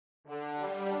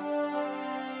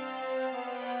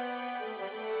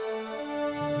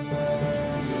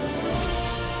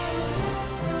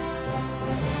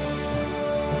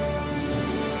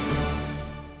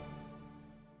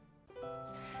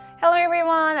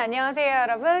안녕하세요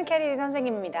여러분, 캐리디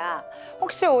선생님입니다.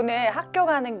 혹시 오늘 학교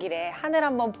가는 길에 하늘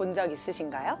한번 본 적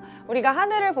있으신가요? 우리가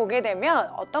하늘을 보게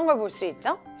되면 어떤 걸 볼 수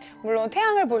있죠? 물론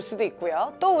태양을 볼 수도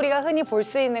있고요. 또 우리가 흔히 볼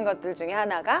수 있는 것들 중에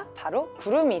하나가 바로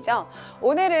구름이죠.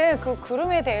 오늘은 그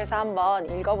구름에 대해서 한번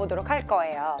읽어보도록 할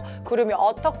거예요. 구름이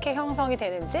어떻게 형성이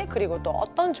되는지, 그리고 또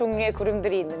어떤 종류의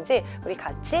구름들이 있는지 우리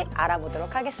같이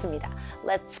알아보도록 하겠습니다.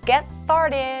 Let's get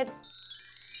started!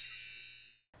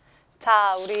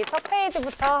 자, 우리 첫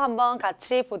페이지부터 한번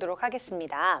같이 보도록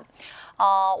하겠습니다.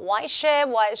 White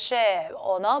ship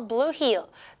on a blue hill.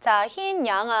 자, 흰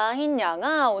양아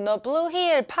on a blue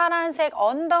hill. 파란색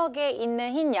언덕에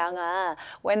있는 흰 양아.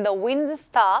 When the wind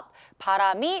stops,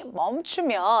 바람이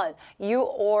멈추면 you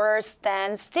all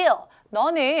stand still.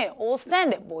 너는 all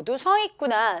stand, 모두 서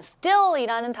있구나.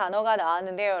 still이라는 단어가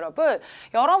나왔는데요, 여러분.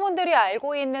 여러분들이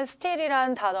알고 있는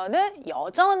still이라는 단어는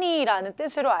여전히라는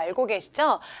뜻으로 알고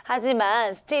계시죠? 하지만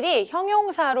still이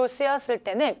형용사로 쓰였을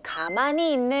때는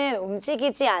가만히 있는,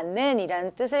 움직이지 않는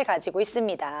이라는 뜻을 가지고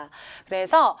있습니다.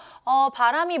 그래서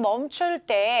바람이 멈출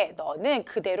때 너는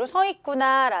그대로 서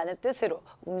있구나 라는 뜻으로,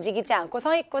 움직이지 않고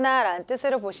서 있구나 라는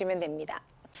뜻으로 보시면 됩니다.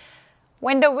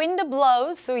 When the wind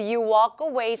blows, so you walk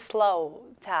away slow.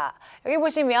 자, 여기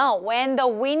보시면 when the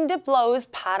wind blows,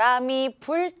 바람이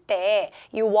불 때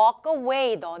you walk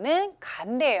away, 너는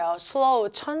간대요. slow,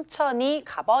 천천히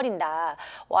가버린다.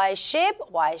 White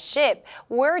ship,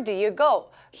 where do you go?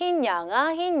 흰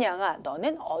양아,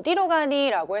 너는 어디로 가니?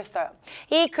 라고 했어요.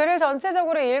 이 글을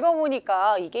전체적으로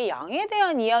읽어보니까 이게 양에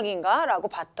대한 이야기인가? 라고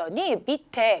봤더니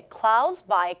밑에 Clouds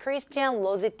by Christian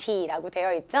Rossetti 라고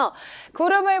되어 있죠.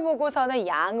 구름을 보고서는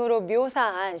양으로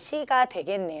묘사한 시가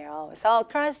되겠네요. 그래서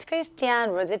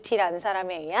크리스티안 로제티라는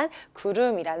사람에 의한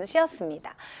구름이라는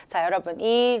시였습니다. 자, 여러분,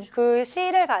 이 그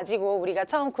시를 가지고 우리가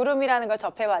처음 구름이라는 걸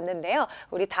접해봤는데요.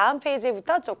 우리 다음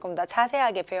페이지부터 조금 더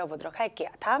자세하게 배워보도록 할게요.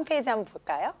 다음 페이지 한번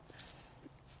볼까요?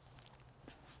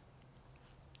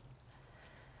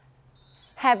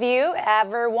 Have you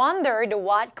ever wondered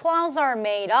what clouds are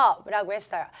made of? 라고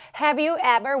했어요. Have you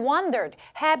ever wondered?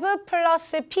 have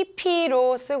플러스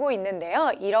pp로 쓰고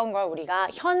있는데요. 이런 걸 우리가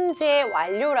현재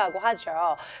완료라고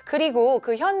하죠. 그리고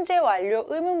그 현재 완료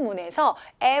의문문에서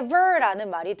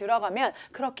ever라는 말이 들어가면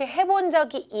그렇게 해본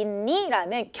적이 있니?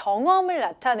 라는 경험을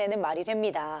나타내는 말이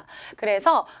됩니다.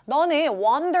 그래서 너는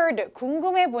wondered,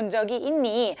 궁금해 본 적이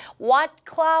있니? What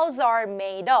clouds are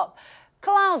made of?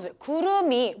 clouds,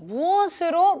 구름이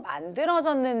무엇으로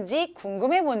만들어졌는지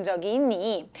궁금해 본 적이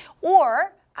있니? or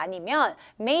아니면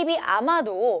maybe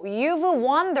아마도 you've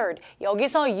wondered,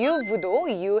 여기서 you've도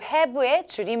you have의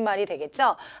줄임말이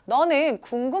되겠죠. 너는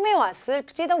궁금해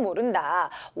왔을지도 모른다.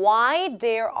 Why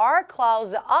there are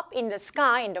clouds up in the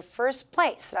sky in the first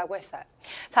place? 라고 했어요.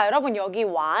 자, 여러분, 여기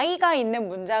why가 있는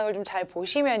문장을 좀 잘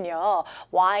보시면요.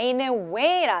 why는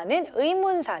왜라는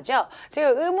의문사죠.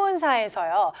 지금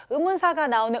의문사에서요. 의문사가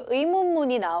나오는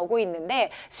의문문이 나오고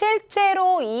있는데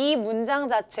실제로 이 문장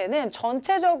자체는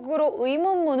전체적으로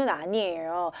의문문은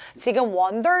아니에요. 지금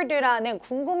wondered라는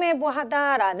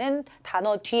궁금해하다라는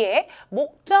단어 뒤에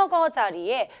목적어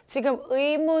자리에 지금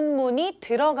의문문이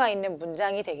들어가 있는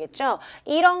문장이 되겠죠.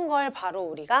 이런 걸 바로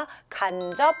우리가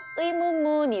간접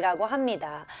의문문이라고 합니다.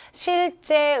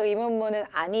 실제 의문문은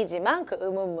아니지만 그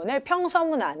의문문을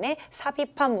평서문 안에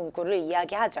삽입한 문구를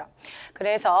이야기하죠.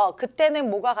 그래서 그때는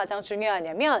뭐가 가장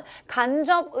중요하냐면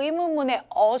간접 의문문의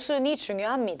어순이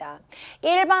중요합니다.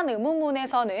 일반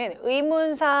의문문에서는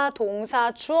의문사,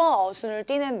 동사, 주어, 어순을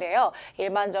띠는데요.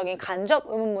 일반적인 간접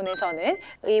의문문에서는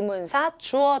의문사,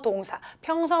 주어, 동사,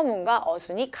 평서문과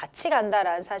어순이 같이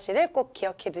간다라는 사실을 꼭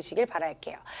기억해 두시길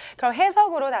바랄게요. 그럼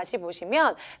해석으로 다시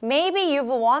보시면 Maybe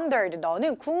you've wondered,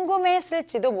 너는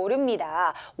궁금해했을지도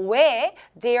모릅니다. 왜?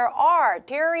 There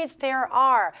is, there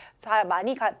are. 자,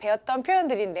 많이 배웠던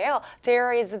표현들인데요.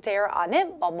 There is, there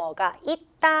are는 뭐뭐가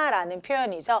있다라는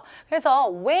표현이죠. 그래서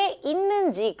왜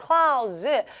있는지,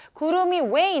 clouds, 구름이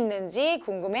왜 있는지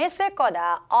궁금해했을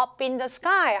거다. Up in the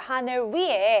sky, 하늘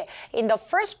위에. In the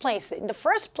first place, in the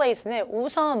first place는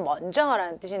우선,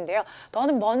 먼저라는 뜻인데요.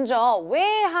 너는 먼저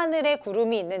왜 하늘에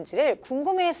구름이 있는지를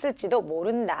궁금해했을지도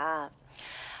모른다.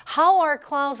 How are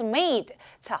clouds made?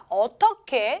 자,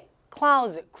 어떻게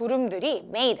clouds, 구름들이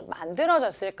made,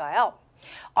 만들어졌을까요?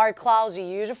 Are clouds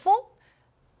useful?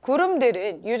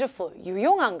 구름들은 useful,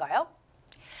 유용한가요?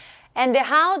 And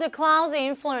how the clouds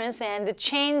influence and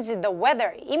change the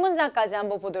weather. 이 문장까지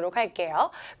한번 보도록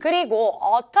할게요. 그리고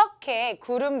어떻게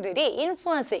구름들이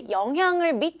influence,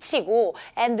 영향을 미치고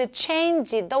and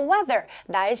change the weather.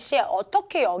 날씨에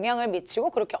어떻게 영향을 미치고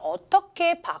그렇게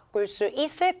어떻게 바꿀 수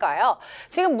있을까요?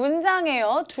 지금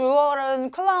문장에요.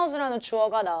 주어는 clouds라는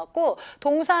주어가 나왔고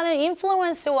동사는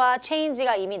influence와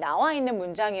change가 이미 나와 있는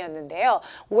문장이었는데요.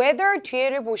 weather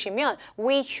뒤에를 보시면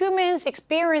we humans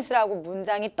experience라고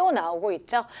문장이 또 나오고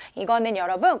있죠. 이거는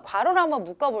여러분 괄호를 한번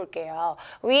묶어볼게요.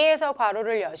 위에서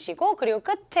괄호를 여시고 그리고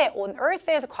끝에 on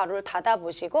earth에서 괄호를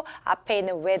닫아보시고 앞에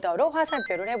있는 weather로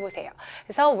화살표를 해보세요.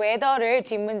 그래서 weather를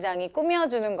뒷문장이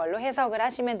꾸며주는 걸로 해석을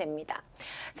하시면 됩니다.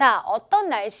 자, 어떤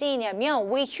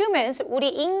날씨이냐면 we humans, 우리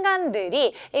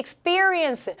인간들이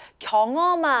experience,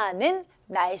 경험하는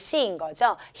날씨인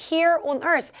거죠. Here on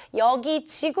earth, 여기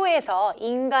지구에서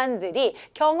인간들이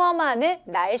경험하는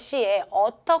날씨에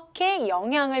어떻게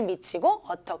영향을 미치고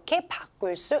어떻게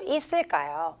바꿀 수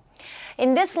있을까요?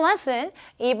 In this lesson,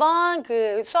 이번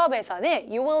수업에서는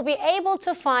you will be able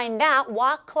to find out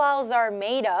what clouds are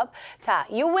made of. 자,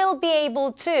 you will be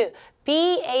able to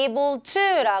be able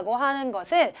to 라고 하는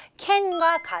것은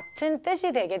can과 같은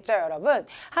뜻이 되겠죠, 여러분.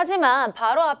 하지만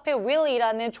바로 앞에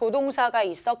will이라는 조동사가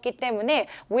있었기 때문에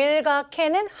will과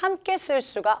can은 함께 쓸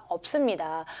수가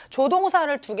없습니다.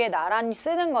 조동사를 두 개 나란히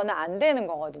쓰는 거는 안 되는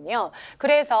거거든요.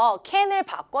 그래서 can을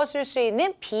바꿔 쓸 수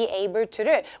있는 be able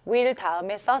to를 will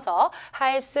다음에 써서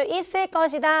할 수 있을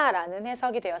것이다 라는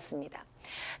해석이 되었습니다.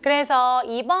 그래서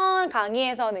이번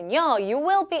강의에서는요. You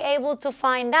will be able to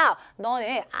find out.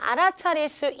 너는 알아차릴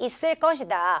수 있을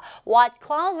것이다. What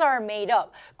clouds are made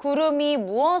of. 구름이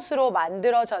무엇으로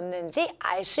만들어졌는지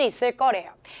알 수 있을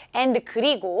거래요. And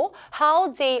그리고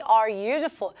how they are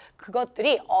useful.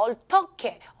 그것들이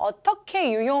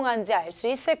어떻게 유용한지 알 수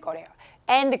있을 거래요.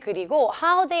 And 그리고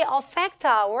how they affect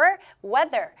our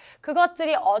weather.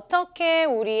 그것들이 어떻게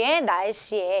우리의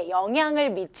날씨에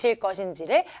영향을 미칠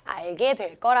것인지를 알게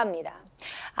될 거랍니다.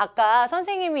 아까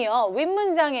선생님이요.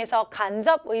 윗문장에서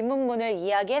간접 의문문을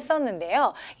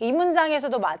이야기했었는데요. 이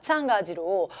문장에서도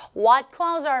마찬가지로 What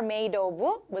clouds are made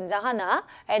of 문장 하나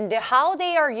and how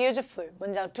they are useful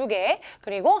문장 두 개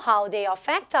그리고 how they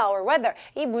affect our weather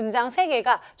이 문장 세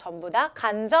개가 전부 다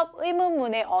간접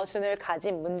의문문의 어순을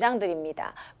가진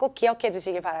문장들입니다. 꼭 기억해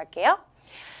두시길 바랄게요.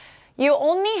 You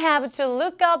only have to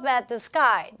look up at the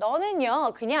sky.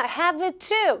 너는요, 그냥 have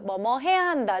to, 뭐뭐 해야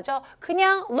한다죠.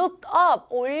 그냥 look up,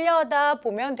 올려다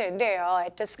보면 된대요.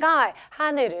 At the sky,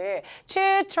 하늘을.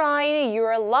 To try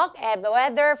your luck at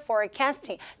weather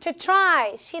forecasting. To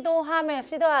try,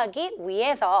 시도하기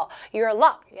위해서 your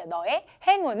luck, 너의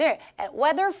행운을 at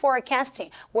weather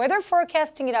forecasting. weather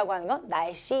forecasting이라고 하는 건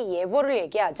날씨 예보를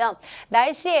얘기하죠.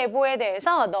 날씨 예보에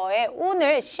대해서 너의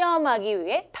운을 시험하기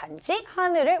위해 단지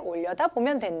하늘을 올려다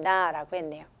보면 된다라고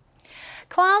했네요.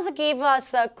 Clouds give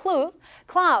us a clue.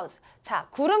 Clouds. 자,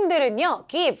 구름들은요,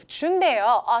 give,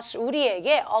 준대요. us,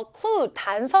 우리에게 a clue,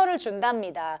 단서를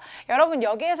준답니다. 여러분,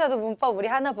 여기에서도 문법 우리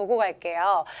하나 보고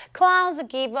갈게요. Clouds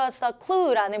give us a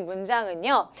clue라는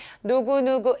문장은요,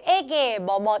 누구누구에게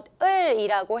뭐뭇을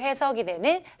이라고 해석이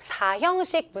되는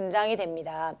사형식 문장이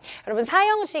됩니다. 여러분,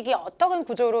 사형식이 어떤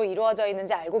구조로 이루어져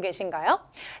있는지 알고 계신가요?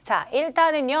 자,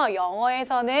 일단은요,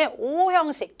 영어에서는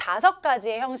 5형식,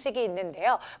 5가지의 형식이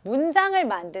있는데요. 문장을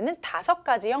만드는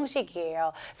 5가지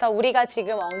형식이에요. 그래서 우리가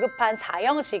지금 언급한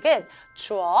 4형식은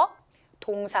주어,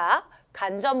 동사,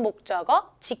 간접 목적어,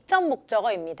 직접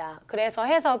목적어입니다. 그래서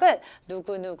해석은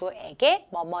누구누구에게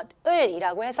뭐뭇을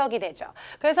이라고 해석이 되죠.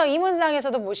 그래서 이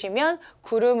문장에서도 보시면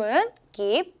구름은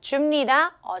give,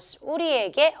 줍니다. us,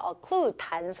 우리에게 a clue,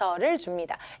 단서를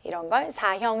줍니다. 이런 걸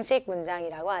 4형식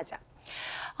문장이라고 하죠.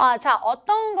 자,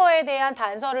 어떤 거에 대한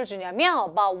단서를 주냐면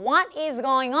about what is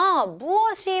going on,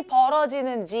 무엇이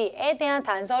벌어지는지에 대한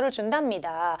단서를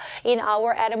준답니다. In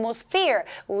our atmosphere,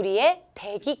 우리의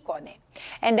대기권에.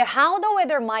 And how the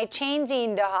weather might change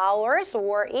in the hours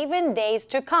or even days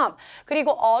to come.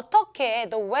 그리고 어떻게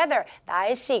the weather,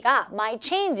 날씨가 might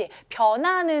change,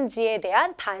 변하는지에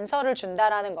대한 단서를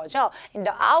준다라는 거죠. In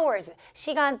the hours,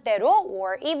 시간대로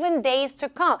or even days to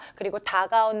come. 그리고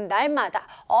다가온 날마다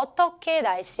어떻게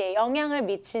날씨에 영향을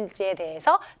미칠지에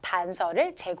대해서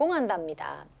단서를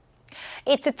제공한답니다.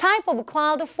 It's a type of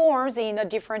cloud forms in a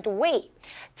different way.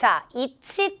 자,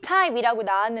 each type이라고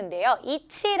나왔는데요.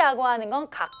 each라고 하는 건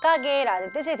각각의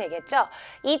라는 뜻이 되겠죠.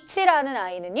 each라는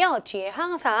아이는요. 뒤에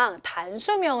항상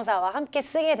단수명사와 함께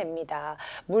쓰게 됩니다.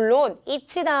 물론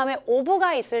each 다음에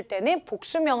of가 있을 때는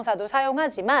복수명사도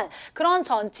사용하지만 그런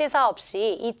전치사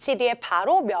없이 each 뒤에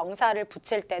바로 명사를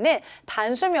붙일 때는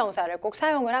단수명사를 꼭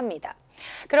사용을 합니다.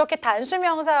 그렇게 단수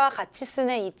명사와 같이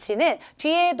쓰는 it는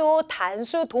뒤에도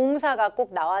단수 동사가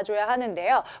꼭 나와줘야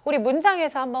하는데요. 우리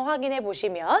문장에서 한번 확인해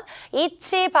보시면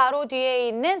it 바로 뒤에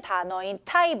있는 단어인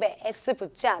type에 s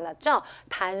붙지 않았죠?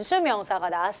 단수 명사가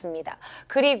나왔습니다.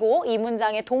 그리고 이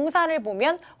문장의 동사를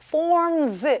보면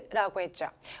forms라고 했죠.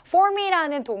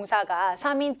 form이라는 동사가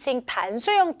 3인칭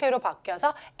단수 형태로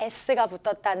바뀌어서 s가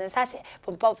붙었다는 사실,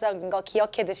 문법적인 거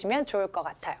기억해 두시면 좋을 것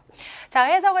같아요. 자,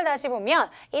 해석을 다시 보면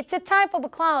It's a type of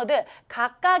cloud.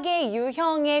 각각의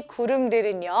유형의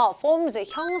구름들은요, forms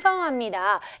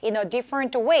형성합니다. In a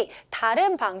different way.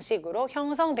 다른 방식으로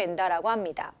형성된다라고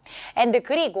합니다. And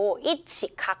그리고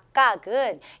each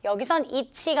각각은 여기선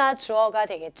each가 주어가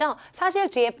되겠죠. 사실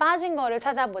뒤에 빠진 거를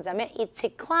찾아보자면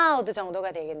each cloud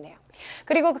정도가 되겠네요.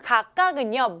 그리고 그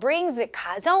각각은요, brings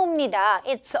가져옵니다.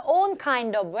 Its own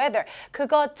kind of weather.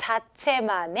 그것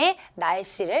자체만의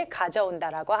날씨를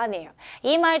가져온다라고 하네요.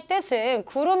 이 말 뜻은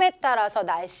구름에 따라서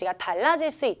날씨가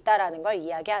달라질 수 있다라는 걸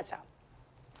이야기하죠.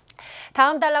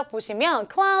 다음 단락 보시면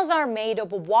clouds are made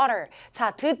of water.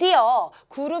 자, 드디어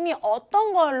구름이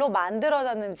어떤 걸로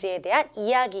만들어졌는지에 대한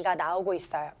이야기가 나오고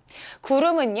있어요.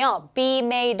 구름은요, be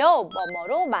made of,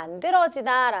 뭐뭐로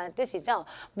만들어지다 라는 뜻이죠.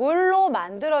 물로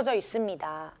만들어져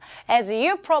있습니다. As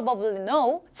you probably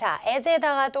know, 자,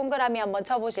 as에다가 동그라미 한번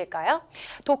쳐보실까요?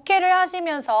 독해를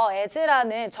하시면서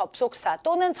as라는 접속사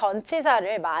또는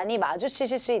전치사를 많이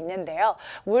마주치실 수 있는데요.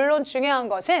 물론 중요한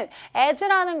것은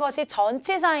as라는 것이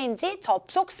전치사인지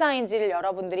접속사인지를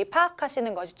여러분들이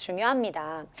파악하시는 것이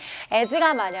중요합니다.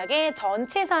 as가 만약에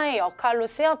전치사의 역할로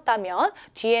쓰였다면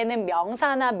뒤에는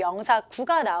명사나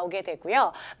명사구가 나오게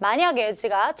되고요. 만약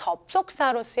as가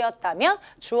접속사로 쓰였다면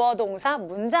주어 동사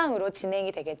문장으로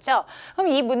진행이 되겠죠. 그럼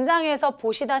이 문장에서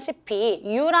보시다시피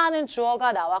you라는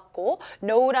주어가 나왔고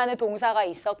know라는 동사가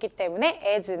있었기 때문에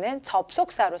as는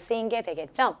접속사로 쓰인 게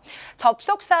되겠죠.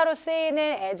 접속사로 쓰이는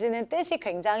as는 뜻이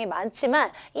굉장히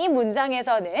많지만 이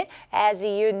문장에서는 as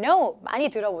you know 많이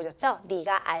들어보셨죠?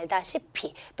 네가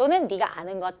알다시피 또는 네가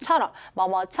아는 것처럼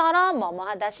뭐뭐처럼 뭐뭐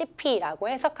하다시피 라고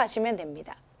해석하시면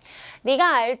됩니다.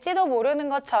 네가 알지도 모르는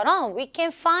것처럼 we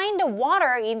can find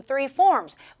water in three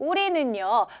forms.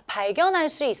 우리는요, 발견할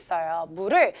수 있어요.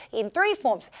 물을 in three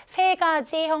forms, 세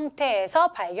가지 형태에서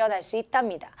발견할 수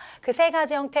있답니다. 그 세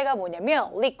가지 형태가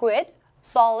뭐냐면 liquid,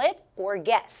 solid, or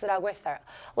gas라고 했어요.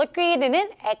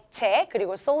 liquid는 액체,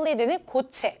 그리고 solid는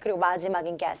고체, 그리고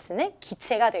마지막인 gas는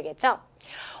기체가 되겠죠.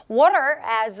 Water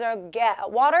as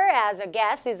a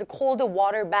gas is called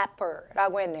water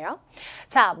vapor라고 했네요.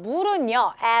 자,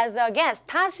 물은요, as a gas,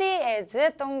 다시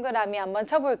as 동그라미 한번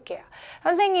쳐볼게요.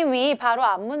 선생님이 바로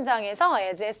앞 문장에서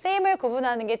as의 쓰임을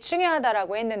구분하는 게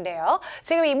중요하다라고 했는데요.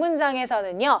 지금 이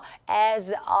문장에서는요,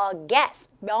 as a gas,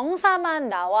 명사만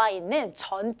나와 있는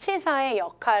전치사의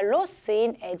역할로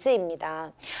쓰인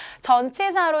as입니다.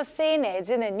 전치사로 쓰인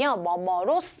as는요,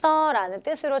 뭐뭐로써 라는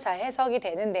뜻으로 잘 해석이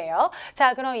되는데요.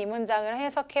 자, 그럼 이 문장을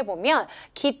해석해보면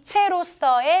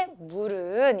기체로서의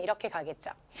물은 이렇게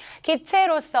가겠죠.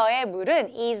 기체로서의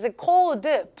물은 is cold,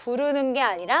 부르는 게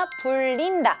아니라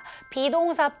불린다.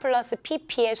 비동사 플러스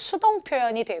pp의 수동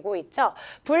표현이 되고 있죠.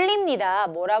 불립니다.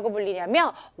 뭐라고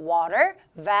불리냐면 water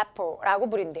vapor라고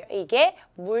부른대요. 이게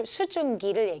물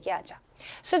수증기를 얘기하죠.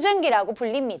 수증기라고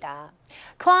불립니다.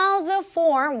 Clouds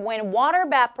form when water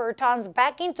vapor turns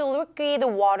back into liquid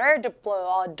water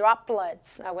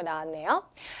droplets 라고 나왔네요.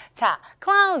 자,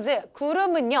 clouds,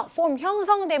 구름은요, form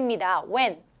형성됩니다.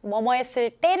 when 뭐뭐 했을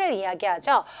때를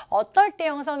이야기하죠. 어떨 때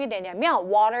형성이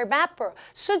되냐면 water vapor,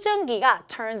 수증기가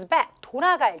turns back,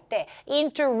 돌아갈 때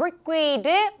into liquid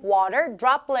water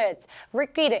droplets,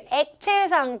 liquid, 액체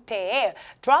상태의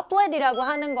droplet이라고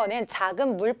하는 거는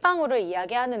작은 물방울을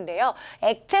이야기하는데요.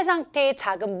 액체 상태의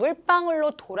작은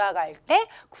물방울로 돌아갈 때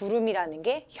구름이라는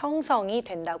게 형성이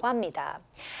된다고 합니다.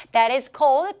 That is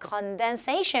called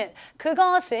condensation.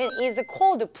 그것은 is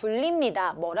called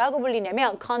불립니다. 뭐라고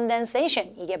불리냐면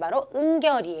condensation. 이게 바로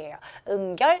응결이에요.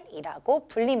 응결이라고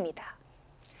불립니다.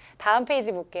 다음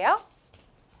페이지 볼게요.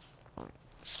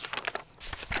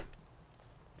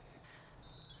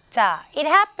 자, it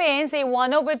happens in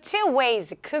one of two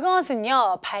ways.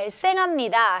 그것은요,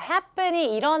 발생합니다.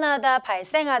 happen이 일어나다,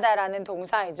 발생하다라는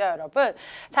동사이죠, 여러분.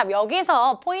 자,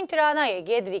 여기서 포인트를 하나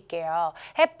얘기해 드릴게요.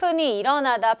 happen이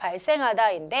일어나다,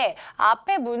 발생하다인데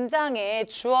앞에 문장의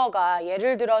주어가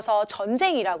예를 들어서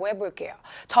전쟁이라고 해볼게요.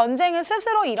 전쟁은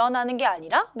스스로 일어나는 게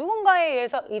아니라 누군가에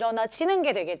의해서 일어나지는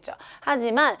게 되겠죠.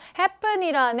 하지만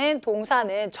happen이라는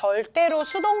동사는 절대로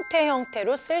수동태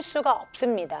형태로 쓸 수가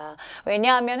없습니다.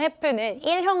 왜냐하면 happen은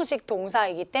 1형식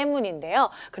동사이기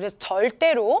때문인데요. 그래서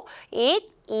절대로 it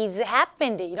is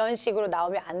happened 이런 식으로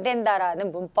나오면 안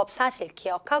된다라는 문법 사실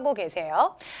기억하고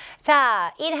계세요.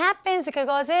 자, it happens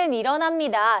그것은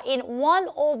일어납니다. In one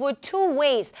of two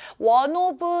ways. one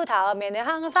of 다음에는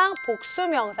항상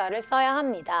복수명사를 써야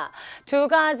합니다. 두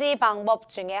가지 방법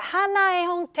중에 하나의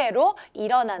형태로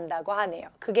일어난다고 하네요.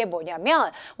 그게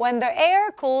뭐냐면 when the air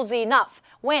cools enough.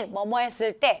 when 뭐뭐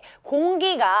했을 때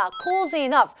공기가 cools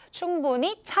enough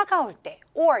충분히 차가울 때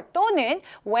or 또는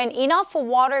when enough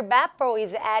water vapor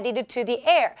is added to the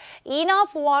air.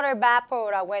 enough water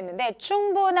vapor라고 했는데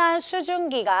충분한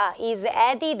수증기가 is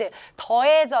added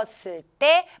더해졌을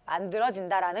때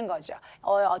만들어진다라는 거죠.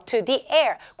 to the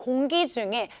air 공기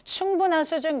중에 충분한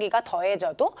수증기가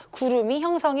더해져도 구름이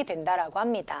형성이 된다라고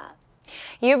합니다.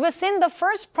 You've seen the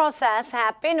first process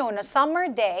happen on a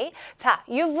summer day. 자,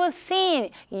 you've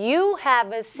seen, you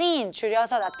have seen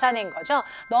줄여서 나타낸 거죠.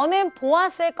 너는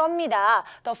보았을 겁니다.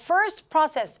 The first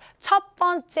process, 첫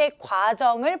번째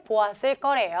과정을 보았을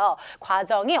거래요.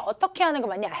 과정이 어떻게 하는 거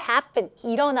맞냐? happen,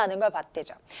 일어나는 걸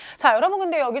봤대죠. 자, 여러분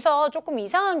근데 여기서 조금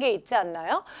이상한 게 있지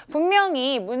않나요?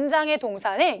 분명히 문장의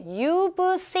동사는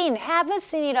you've seen, have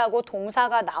seen이라고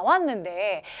동사가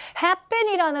나왔는데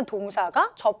happen이라는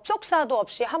동사가 접속사 도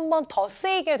없이 한 번 더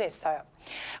쓰이게 됐어요.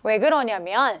 왜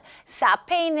그러냐면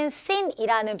앞에 있는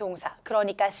seen이라는 동사,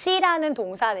 그러니까 see라는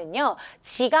동사는요.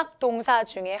 지각동사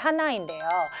중에 하나인데요.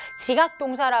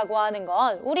 지각동사라고 하는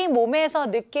건 우리 몸에서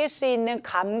느낄 수 있는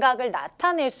감각을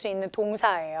나타낼 수 있는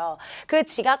동사예요. 그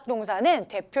지각동사는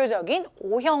대표적인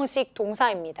 5형식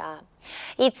동사입니다.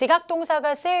 이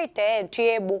지각동사가 쓰일 때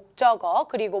뒤에 목적어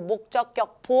그리고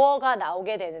목적격 보어가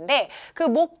나오게 되는데 그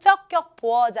목적격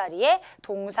보어 자리에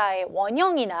동사의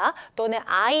원형이나 또는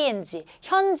ing,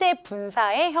 현재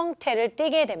분사의 형태를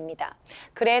띠게 됩니다.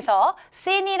 그래서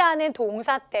seen이라는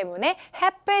동사 때문에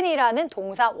happen이라는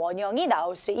동사 원형이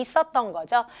나올 수 있었던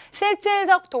거죠.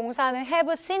 실질적 동사는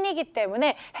have seen이기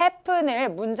때문에 happen을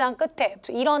문장 끝에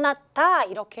일어났다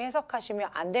이렇게 해석하시면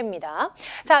안 됩니다.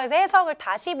 자, 그래서 해석을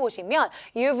다시 보시면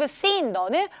You've seen,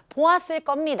 너는 보았을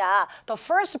겁니다. The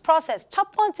first process,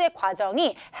 첫 번째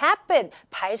과정이 happen,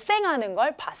 발생하는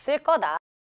걸 봤을 거다.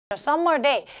 Summer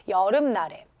day,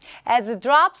 여름날에. As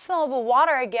drops of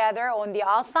water gather on the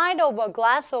outside of a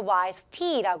glass of iced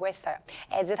tea라고 했어요.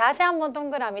 as 다시 한번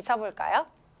동그라미 쳐볼까요?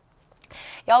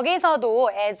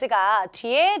 여기서도 as가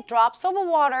뒤에 drops of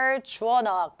water 주어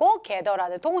나왔고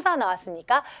gather라는 동사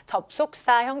나왔으니까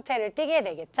접속사 형태를 띠게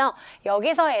되겠죠.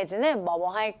 여기서 as는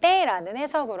뭐뭐 할 때라는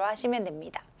해석으로 하시면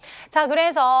됩니다. 자,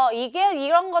 그래서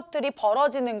이런 것들이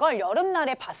벌어지는 걸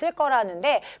여름날에 봤을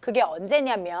거라는데 그게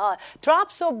언제냐면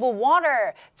drops of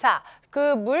water, 자,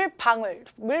 그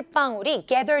물방울이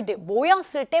gathered,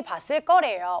 모였을 때 봤을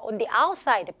거래요. On the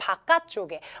outside,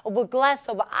 바깥쪽에 of a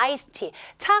glass of iced tea,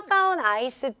 차가운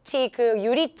아이스티 그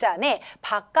유리잔에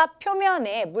바깥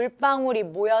표면에 물방울이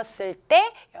모였을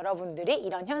때 여러분들이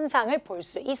이런 현상을 볼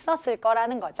수 있었을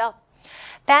거라는 거죠.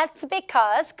 That's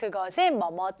because 그것은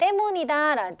뭐뭐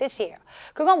때문이다 라는 뜻이에요.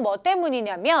 그건 뭐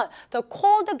때문이냐면 The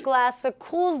cold glass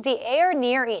cools the air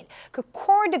near it. 그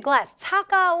cold glass,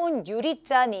 차가운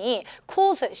유리잔이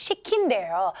cools,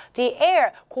 식힌대요. The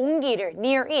air, 공기를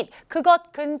near it.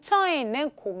 그것 근처에 있는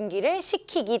공기를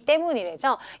식히기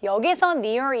때문이래죠. 여기서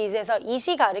near it에서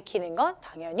it이 가리키는 건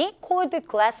당연히 cold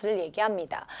glass를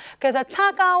얘기합니다. 그래서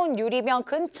차가운 유리병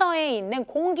근처에 있는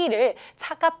공기를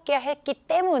차갑게 했기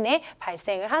때문에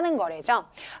발생을 하는 거래죠.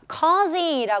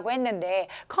 causing이라고 했는데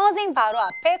causing 바로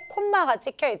앞에 콤마가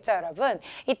찍혀 있죠, 여러분.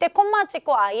 이때 콤마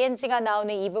찍고 ing가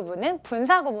나오는 이 부분은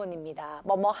분사 구문입니다.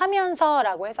 뭐뭐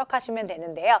하면서라고 해석하시면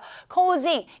되는데요.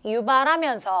 causing,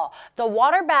 유발하면서 the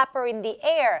water vapor in the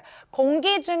air,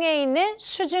 공기 중에 있는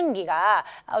수증기가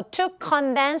to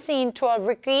condense into a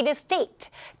liquid state.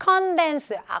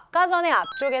 condense, 아까 전에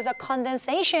앞쪽에서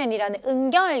condensation이라는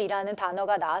응결이라는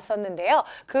단어가 나왔었는데요.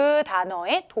 그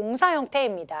단어의 동사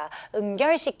형태입니다.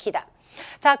 응결시키다.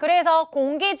 자, 그래서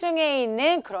공기 중에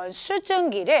있는 그런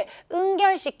수증기를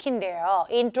응결시킨대요.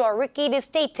 into a liquid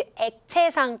state,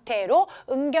 액체 상태로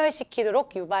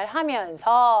응결시키도록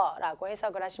유발하면서 라고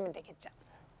해석을 하시면 되겠죠.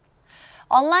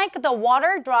 Unlike the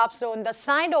water drops on the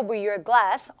side of your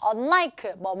glass,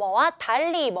 unlike 뭐뭐와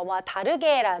달리, 뭐뭐와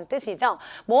다르게 라는 뜻이죠.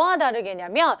 뭐와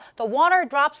다르게냐면 the water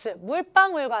drops,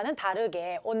 물방울과는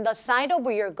다르게 on the side of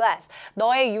your glass,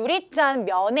 너의 유리잔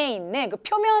면에 있는, 그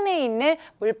표면에 있는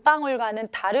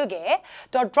물방울과는 다르게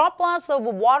the droplets of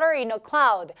water in a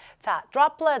cloud. 자,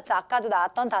 droplets 아까도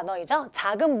나왔던 단어이죠.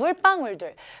 작은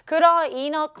물방울들. 그런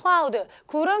in a cloud,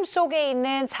 구름 속에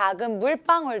있는 작은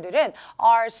물방울들은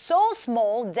are so small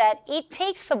small that it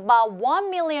takes about 1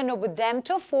 million of them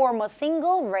to form a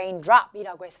single raindrop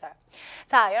이라고 했어요.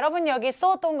 자, 여러분 여기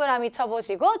so 동그라미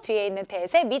쳐보시고 뒤에 있는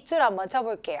that의 밑줄 한번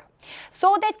쳐볼게요.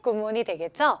 so that 구문이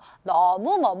되겠죠?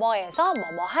 너무 뭐뭐해서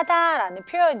뭐뭐하다라는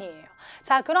표현이에요.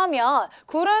 자, 그러면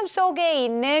구름 속에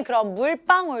있는 그런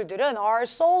물방울들은 are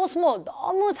so small,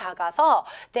 너무 작아서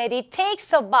that it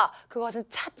takes about, 그것은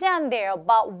차지한대요.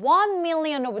 About 1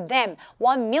 million of them,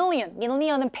 1 million,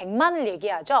 million은 100만을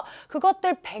얘기하죠.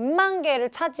 그것들 100만 개를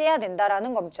차지해야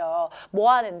된다라는 거죠.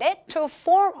 뭐 하는데? To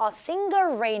form a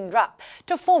single raindrop.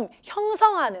 To form,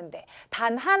 형성하는데,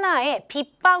 단 하나의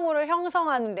빗방울을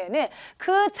형성하는 데는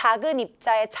그 작은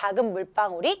입자의 작은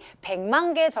물방울이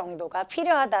 100만 개 정도가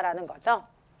필요하다라는 거죠.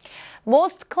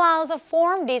 Most clouds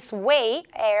form this way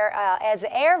as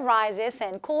air rises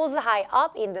and cools high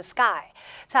up in the sky.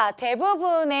 자,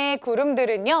 대부분의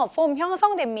구름들은요, form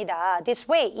형성됩니다. This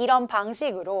way, 이런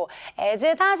방식으로.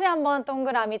 as 다시 한번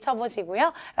동그라미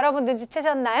쳐보시고요. 여러분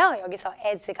눈치채셨나요? 여기서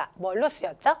as가 뭘로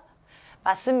쓰였죠?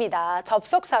 맞습니다.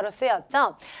 접속사로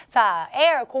쓰였죠. 자,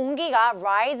 air, 공기가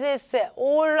rises,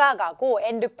 올라가고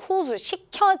and cools,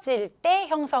 식혀질 때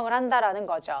형성을 한다라는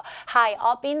거죠. high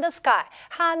up in the sky,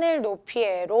 하늘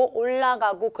높이로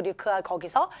올라가고 그리고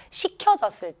거기서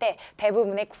식혀졌을 때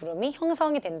대부분의 구름이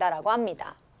형성이 된다라고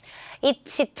합니다.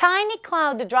 Each tiny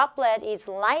cloud droplet is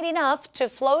light enough to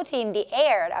float in the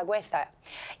air 라고 했어요.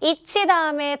 each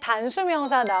다음에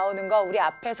단수명사 나오는 거 우리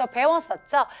앞에서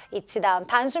배웠었죠? each 다음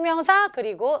단수명사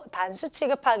그리고 단수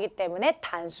취급하기 때문에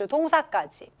단수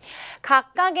동사까지.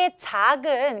 각각의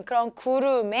작은 그런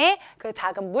구름의 그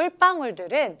작은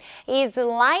물방울들은 is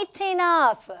light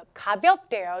enough,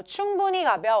 가볍대요. 충분히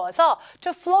가벼워서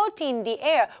to float in the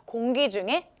air, 공기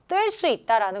중에 뜰 수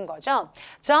있다라는 거죠.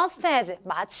 Just as,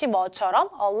 마치 뭐처럼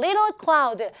a little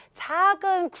cloud,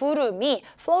 작은 구름이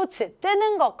floats,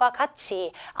 뜨는 것과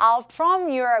같이 out from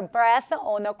your breath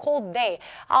on a cold day.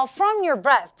 out from your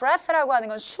breath, breath라고 하는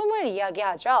건 숨을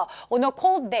이야기하죠. on a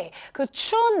cold day, 그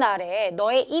추운 날에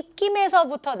너의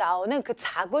입김에서부터 나오는 그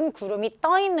작은 구름이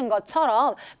떠 있는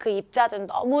것처럼 그 입자들은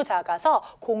너무 작아서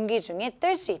공기 중에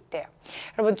뜰 수 있대요.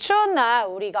 여러분 추운 날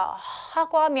우리가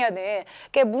하고 하면은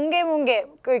이렇게 뭉게뭉게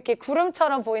이렇게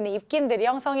구름처럼 보이는 입김들이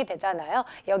형성이 되잖아요.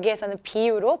 여기에서는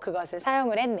비유로 그것을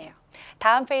사용을 했네요.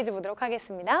 다음 페이지 보도록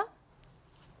하겠습니다.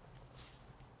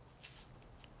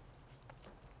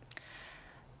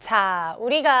 자,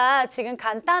 우리가 지금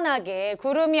간단하게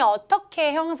구름이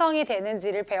어떻게 형성이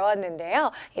되는지를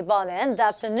배웠는데요. 이번엔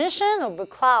definition of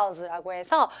clouds라고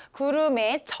해서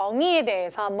구름의 정의에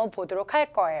대해서 한번 보도록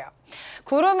할 거예요.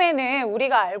 구름에는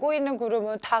우리가 알고 있는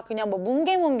구름은 다 그냥 뭐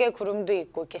뭉게뭉게 구름도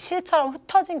있고 이렇게 실처럼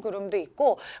흩어진 구름도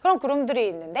있고 그런 구름들이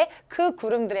있는데 그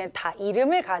구름들은 다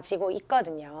이름을 가지고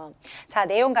있거든요. 자,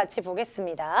 내용 같이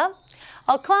보겠습니다.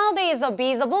 A cloud is a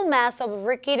visible mass of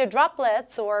liquid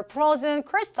droplets or frozen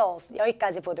crystals.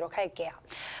 여기까지 보도록 할게요.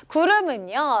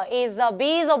 구름은요, is a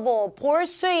visible, 볼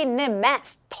수 있는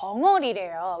mass,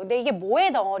 덩어리래요. 근데 이게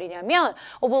뭐의 덩어리냐면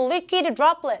of liquid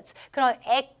droplets, 그런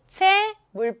액체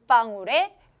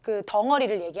물방울의 그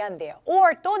덩어리를 얘기한대요.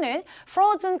 or 또는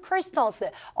frozen crystals,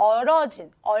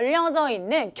 얼려져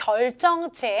있는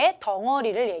결정체의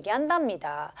덩어리를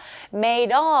얘기한답니다.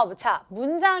 made of, 자,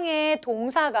 문장의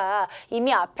동사가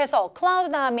이미 앞에서 cloud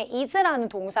다음에 is라는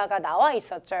동사가 나와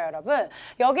있었죠, 여러분.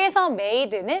 여기서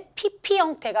made는 PP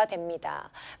형태가 됩니다.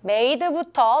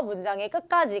 made부터 문장의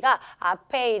끝까지가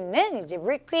앞에 있는 이제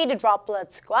liquid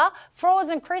droplets과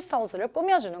frozen crystals를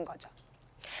꾸며주는 거죠.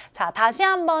 자, 다시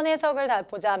한번 해석을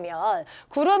보자면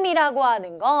구름이라고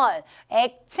하는 건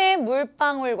액체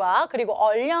물방울과 그리고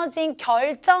얼려진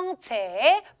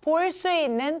결정체에 볼 수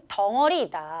있는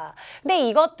덩어리이다. 근데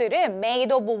이것들은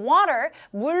made of water,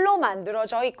 물로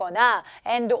만들어져 있거나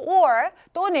and or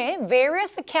또는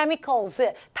various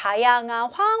chemicals,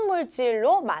 다양한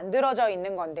화학물질로 만들어져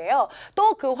있는 건데요.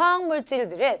 또 그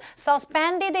화학물질들은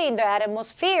suspended in the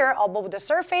atmosphere above the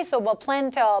surface of a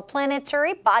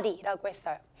planetary body라고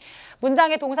했어요.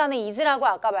 문장의 동사는 is라고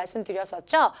아까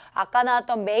말씀드렸었죠. 아까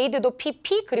나왔던 made도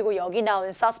PP 그리고 여기 나온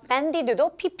suspended도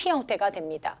PP 형태가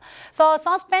됩니다. 그래서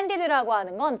suspended라고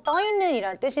하는 건 떠있는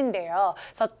이란 뜻인데요.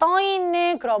 그래서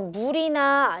떠있는 그런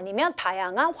물이나 아니면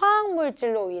다양한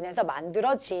화학물질로 인해서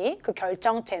만들어진 그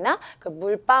결정체나 그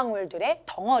물방울들의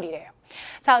덩어리래요.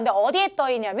 자, 근데 어디에 떠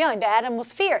있냐면 the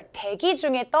atmosphere, 대기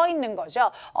중에 떠 있는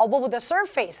거죠. above the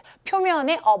surface,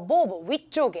 표면의 above,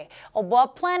 위쪽에.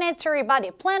 above planetary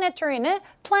body, planetary는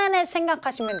planet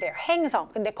생각하시면 돼요. 행성.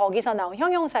 근데 거기서 나온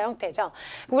형용사 형태죠.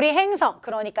 우리 행성,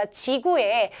 그러니까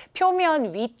지구의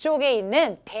표면 위쪽에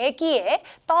있는 대기에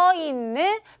떠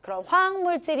있는 그런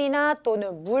화학물질이나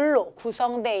또는 물로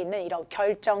구성되어 있는 이런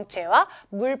결정체와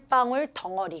물방울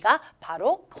덩어리가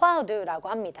바로 cloud라고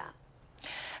합니다.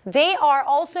 They are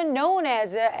also known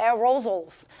as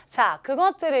aerosols. 자,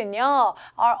 그것들은요,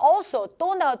 are also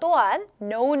또한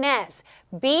known as,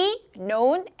 be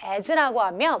known as라고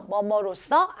하면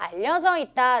뭐뭐로서 알려져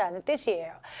있다라는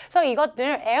뜻이에요. 그래서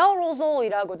이것들은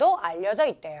aerosol이라고도 알려져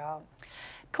있대요.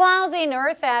 Clouds in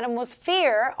Earth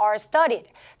atmosphere are studied.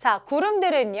 자,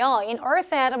 구름들은요, in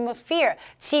Earth atmosphere,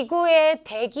 지구의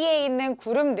대기에 있는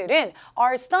구름들은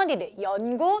are studied,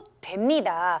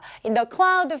 연구됩니다. In the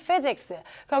cloud physics.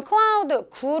 그럼 cloud,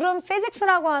 구름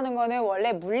physics라고 하는 거는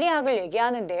원래 물리학을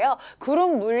얘기하는데요.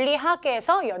 구름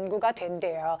물리학에서 연구가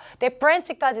된대요. 네,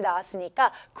 branch까지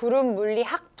나왔으니까 구름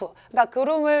물리학부, 그러니까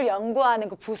구름을 연구하는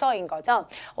그 부서인 거죠.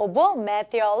 of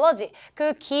meteorology,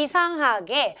 그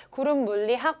기상학의 구름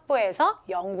물리 학부에서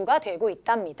연구가 되고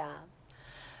있답니다.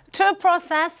 Two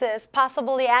processes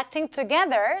possibly acting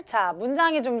together. 자,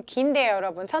 문장이 좀 긴데요,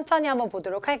 여러분. 천천히 한번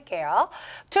보도록 할게요.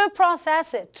 Two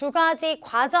processes, 두 가지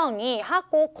과정이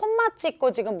하고 콤마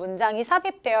찍고 지금 문장이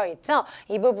삽입되어 있죠.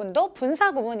 이 부분도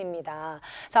분사 구문입니다.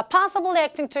 자, possibly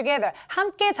acting together,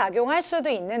 함께 작용할 수도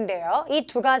있는데요. 이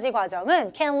두 가지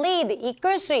과정은 can lead,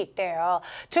 이끌 수 있대요.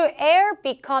 To air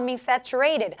becoming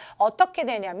saturated, 어떻게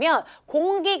되냐면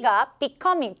공기가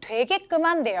becoming, 되게끔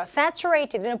한대요.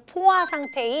 Saturated는 포화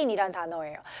상태인 이란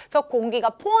단어예요. 그래서 공기가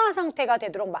포화 상태가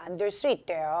되도록 만들 수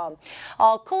있대요.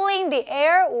 Cooling the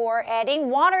air or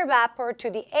adding water vapor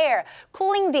to the air.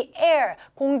 Cooling the air,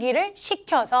 공기를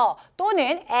식혀서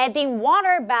또는 adding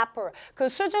water vapor, 그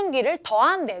수증기를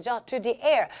더한대죠. To the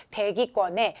air,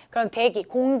 대기권에, 그런 대기,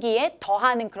 공기에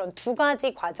더하는 그런 두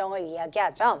가지 과정을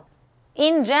이야기하죠.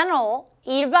 In general,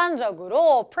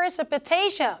 일반적으로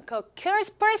precipitation, 그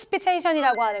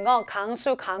precipitation이라고 하는 건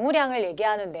강수, 강우량을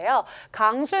얘기하는데요.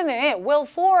 강수는 will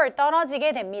fall,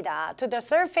 떨어지게 됩니다. To the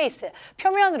surface,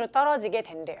 표면으로 떨어지게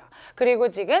된대요. 그리고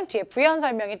지금 뒤에 부연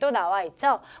설명이 또 나와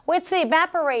있죠. Which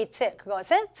evaporates,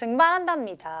 그것은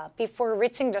증발한답니다. Before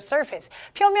reaching the surface,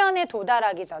 표면에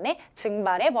도달하기 전에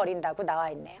증발해 버린다고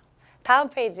나와 있네요. 다음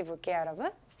페이지 볼게요,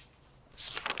 여러분.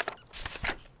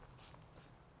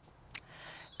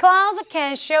 Clouds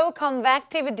can show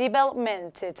convective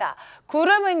development. 자,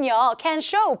 구름은요, can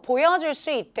show, 보여줄 수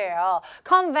있대요.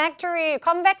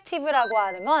 convective라고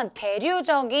하는 건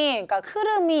대류적인, 그러니까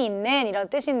흐름이 있는 이런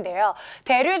뜻인데요.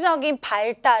 대류적인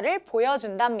발달을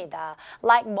보여준답니다.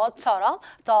 Like 뭐처럼?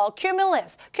 The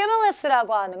cumulus.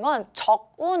 cumulus라고 하는 건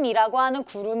적운이라고 하는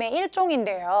구름의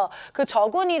일종인데요. 그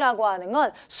적운이라고 하는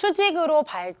건 수직으로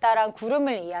발달한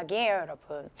구름을 이야기해요,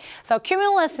 여러분. 그래서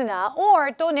cumulus나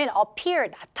or 또는 appear,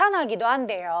 나타나기도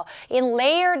한대요. In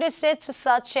layered sheets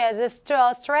such as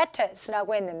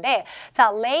stratus라고 했는데,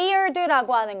 자,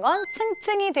 layerd라고 하는 건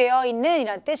층층이 되어 있는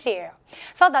이란 뜻이에요.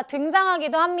 그래서 다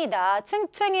등장하기도 합니다.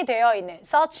 층층이 되어 있는,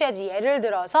 such as 예를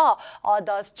들어서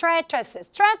the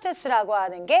stratus라고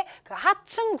하는 게 그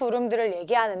하층 구름들을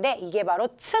얘기하는데 이게 바로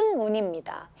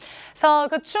층운입니다. 그래서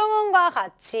그 충운과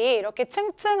같이 이렇게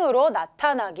층층으로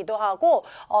나타나기도 하고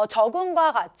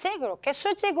적운과 같이 그렇게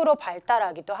수직으로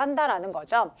발달하기도 한다라는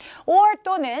거죠. or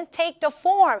또는 take the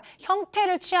form,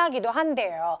 형태를 취하기도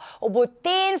한대요. 뭐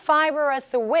thin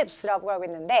fibrous whips라고 하고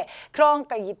있는데,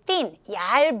 그러니까 이 thin,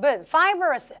 얇은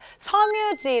fibrous,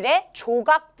 섬유질의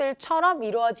조각들처럼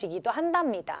이루어지기도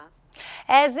한답니다.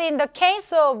 As in the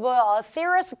case of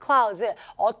cirrus clouds,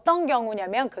 어떤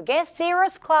경우냐면 그게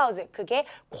cirrus clouds, 그게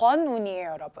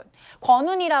권운이에요, 여러분.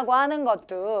 권운이라고 하는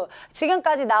것도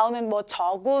지금까지 나오는 뭐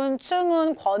적운,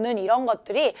 충운, 권운 이런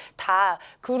것들이 다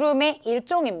구름의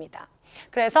일종입니다.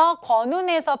 그래서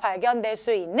권운에서 발견될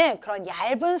수 있는 그런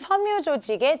얇은 섬유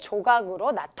조직의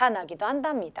조각으로 나타나기도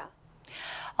한답니다.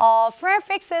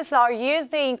 Prefixes are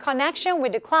used in connection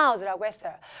with the clouds라고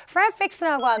했어요.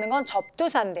 Prefix라고 하는 건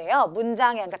접두사인데요.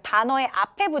 문장에, 그러니까 단어의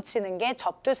앞에 붙이는 게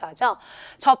접두사죠.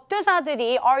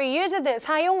 접두사들이 are used,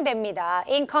 사용됩니다.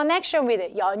 In connection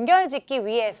with, 연결짓기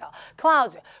위해서.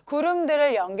 Clouds,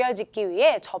 구름들을 연결짓기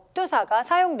위해 접두사가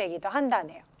사용되기도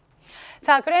한다네요.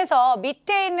 자, 그래서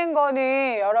밑에 있는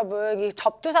거는 여러분 이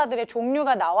접두사들의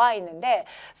종류가 나와 있는데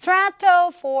strato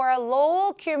for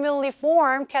low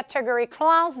cumuliform category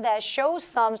clouds that show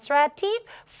some strative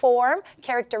form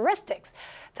characteristics.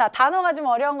 자, 단어가 좀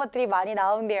어려운 것들이 많이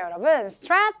나오는데요, 여러분.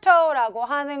 strato라고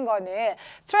하는 거는,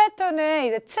 strato는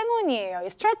이제 층운이에요. 이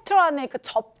strato라는 그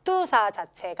접두사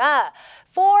자체가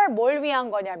for 뭘 위한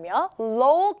거냐면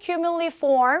low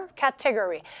cumuliform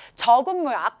category. 적은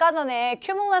모양. 아까 전에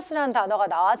cumulus라는 단어가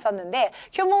나왔었는데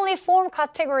cumuliform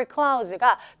category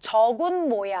clouds가 적은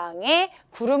모양의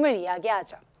구름을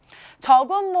이야기하죠.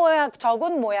 적은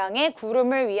모양의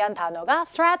구름을 위한 단어가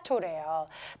strato래요.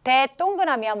 that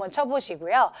동그라미 한번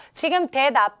쳐보시고요. 지금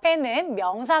that 앞에는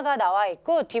명사가 나와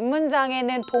있고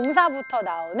뒷문장에는 동사부터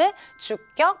나오는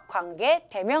주격, 관계,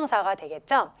 대명사가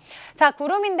되겠죠. 자,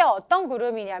 구름인데 어떤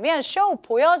구름이냐면 show,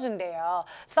 보여준대요.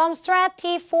 Some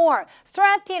stratiform,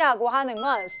 strati라고 하는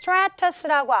건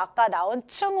stratus라고 아까 나온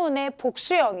층운의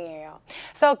복수형이에요.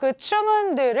 그래서 그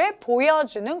층운들을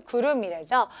보여주는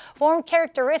구름이래죠. form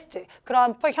characteristic.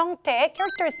 그런 형태의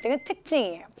characteristic은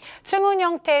특징이에요. 층운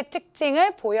형태의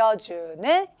특징을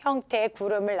보여주는 형태의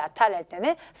구름을 나타낼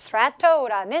때는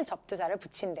strato라는 접두사를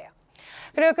붙인대요.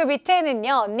 그리고 그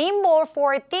밑에는요, nimble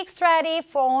for thick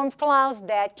stratiform clouds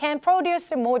that can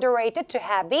produce moderate to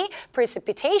heavy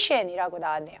precipitation 이라고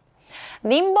나왔네요.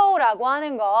 nimble라고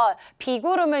하는 건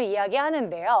비구름을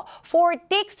이야기하는데요. for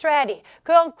thick strati,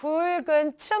 그런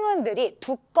굵은 층운들이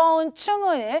두꺼운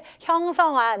층운을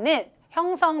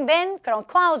형성된 그런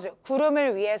clouds,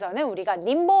 구름을 위해서는 우리가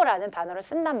nimble라는 단어를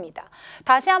쓴답니다.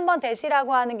 다시 한번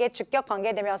that이라고 하는 게 주격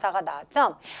관계대명사가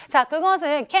나왔죠. 자,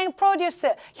 그것은 can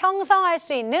produce, 형성할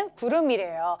수 있는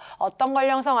구름이래요. 어떤 걸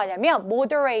형성하냐면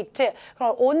moderate,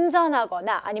 그런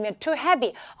온전하거나 아니면 too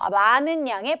heavy, 많은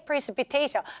양의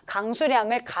precipitation,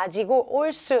 강수량을 가지고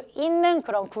올 수 있는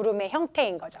그런 구름의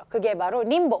형태인 거죠. 그게 바로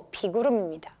nimble,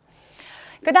 비구름입니다.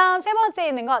 그 다음 세 번째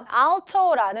있는 건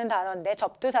alto라는 단어인데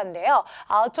접두사인데요.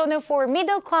 alto는 for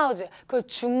middle clouds, 그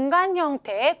중간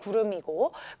형태의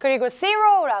구름이고, 그리고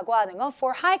zero라고 하는 건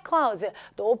for high clouds,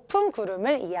 높은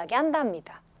구름을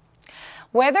이야기한답니다.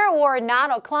 Whether or not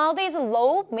a cloud is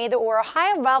low, mid, or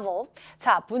high level.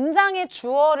 자, 문장의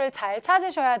주어를 잘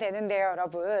찾으셔야 되는데요,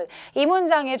 여러분. 이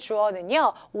문장의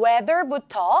주어는요,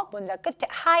 whether부터 문장 끝에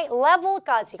high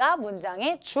level까지가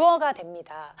문장의 주어가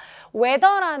됩니다.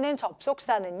 whether라는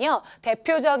접속사는요,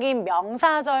 대표적인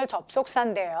명사절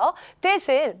접속사인데요.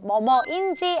 뜻은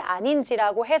뭐뭐인지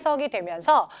아닌지라고 해석이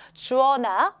되면서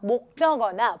주어나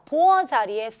목적어나 보어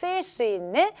자리에 쓰일 수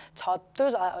있는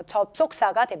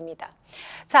접속사가 됩니다.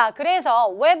 자, 그래서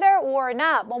whether or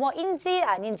not, 뭐뭐인지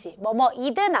아닌지,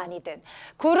 뭐뭐이든 아니든,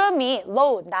 구름이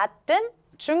low, 낮든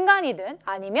중간이든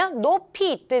아니면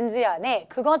높이 있든지 안에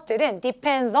그것들은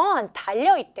depends on,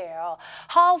 달려있대요.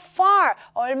 How far,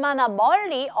 얼마나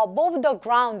멀리 above the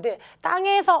ground,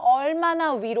 땅에서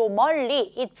얼마나 위로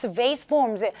멀리 its base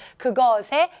forms,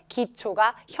 그것의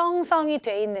기초가 형성이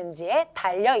돼 있는지에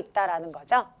달려있다라는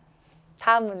거죠.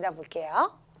 다음 문장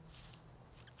볼게요.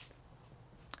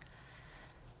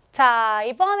 자,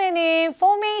 이번에는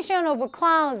formation of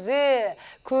clouds,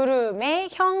 구름의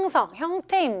형성,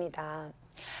 형태입니다.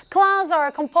 Clouds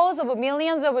are composed of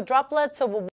millions of droplets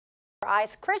of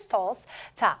ice crystals.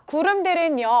 자,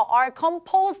 구름들은요, are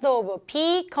composed of,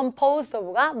 be composed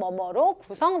of가 뭐뭐로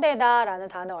구성되다라는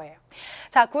단어예요.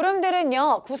 자,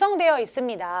 구름들은요, 구성되어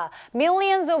있습니다.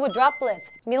 Millions of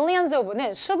droplets. Millions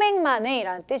of는 수백만의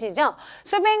이라는 뜻이죠.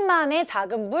 수백만의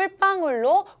작은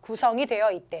물방울로 구성이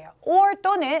되어 있대요. Or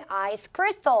또는 ice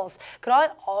crystals.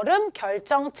 그런 얼음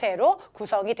결정체로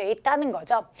구성이 되어 있다는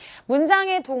거죠.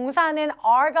 문장의 동사는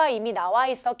are가 이미 나와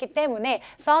있었기 때문에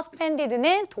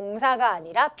suspended는 동사가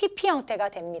아니라 PP 형태가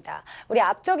됩니다. 우리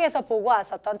앞쪽에서 보고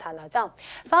왔었던 단어죠.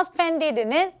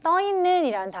 suspended는 떠있는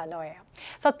이라는 단어예요.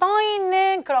 그래서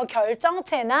떠있는 그런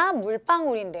결정체나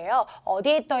물방울인데요.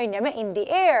 어디에 떠있냐면 in the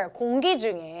air, 공기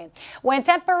중에. When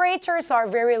temperatures are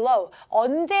very low,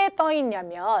 언제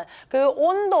떠있냐면 그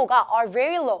온도가 are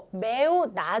very low,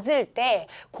 매우 낮을 때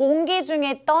공기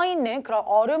중에 떠있는 그런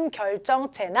얼음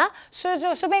결정체나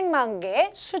수백만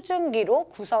개의 수증기로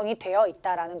구성이 되어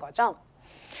있다라는 거죠.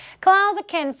 Clouds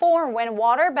can form when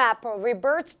water vapor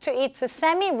reverts to its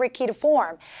semi-liquid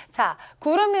form. 자,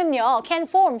 구름은요, can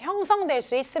form, 형성될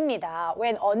수 있습니다.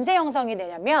 when, 언제 형성이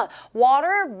되냐면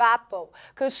water vapor,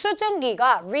 그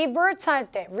수증기가 revert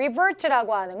할 때,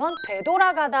 revert라고 하는 건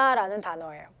되돌아가다라는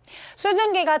단어예요.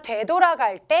 수증기가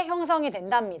되돌아갈 때 형성이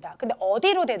된답니다. 근데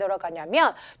어디로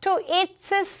되돌아가냐면 to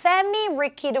its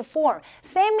semi-liquid form.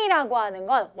 semi라고 하는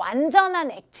건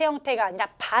완전한 액체 형태가 아니라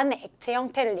반액체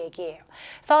형태를 얘기해요.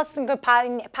 그래서 그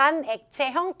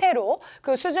반액체 형태로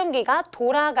그 수증기가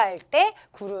돌아갈 때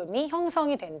구름이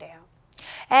형성이 된대요.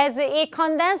 As it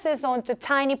condenses onto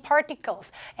tiny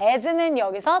particles. as는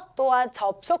여기서 또한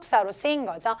접속사로 쓰인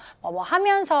거죠. 뭐뭐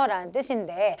하면서라는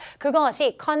뜻인데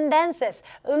그것이 condenses,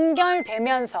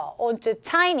 응결되면서 onto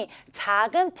tiny,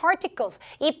 작은 particles,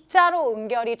 입자로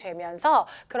응결이 되면서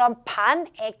그런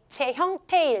반액체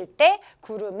형태일 때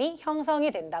구름이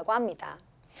형성이 된다고 합니다.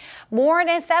 More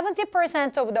than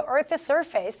 70% of the Earth's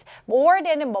surface, more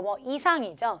than은 뭐뭐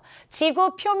이상이죠.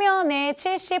 지구 표면의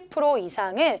 70%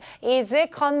 이상은 is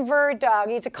covered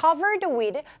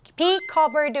with, be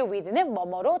covered with는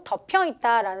뭐뭐로 덮여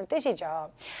있다라는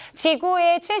뜻이죠.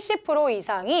 지구의 70%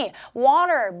 이상이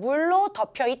water, 물로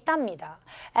덮여 있답니다.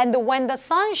 And when the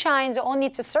sun shines on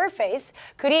its surface,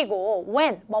 그리고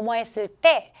when, 뭐뭐 했을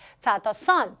때, 자, the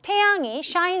sun, 태양이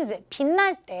shines,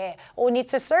 빛날 때, on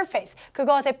its surface,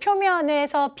 그것의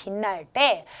표면에서 빛날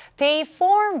때, they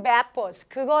form vapors,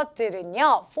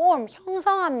 그것들은요, form,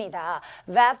 형성합니다.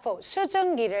 vapor,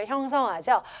 수증기를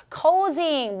형성하죠.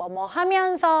 causing, 뭐뭐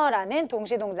하면서라는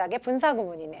동시동작의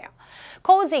분사구문이네요.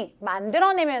 causing,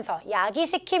 만들어내면서,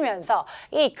 야기시키면서,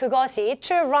 그것이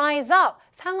to rise up,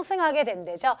 상승하게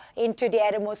된대죠. into the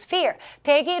atmosphere,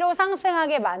 대기로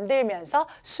상승하게 만들면서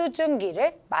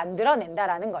수증기를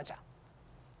만들어낸다라는 거죠.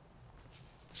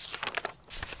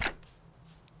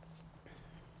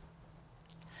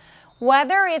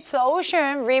 Whether it's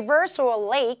ocean, rivers, or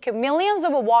lake, millions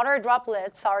of water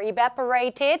droplets are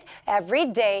evaporated every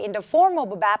day in the form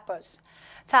of vapors.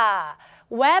 자,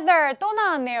 whether 또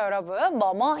나왔네요, 여러분.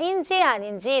 뭐뭐인지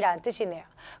아닌지라는 뜻이네요.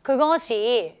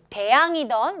 그것이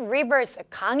대양이던, rivers,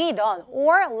 강이던,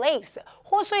 or lakes,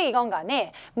 호수이건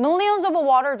간에 millions of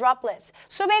water droplets,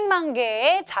 수백만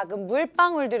개의 작은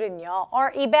물방울들은요,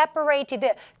 are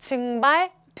evaporated,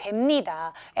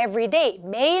 증발됩니다. Every day,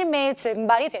 매일매일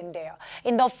증발이 된대요.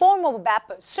 In the form of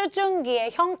vapor,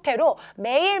 수증기의 형태로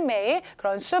매일매일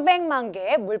그런 수백만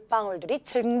개의 물방울들이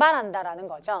증발한다라는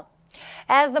거죠.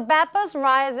 As the vapors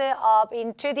rise up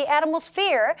into the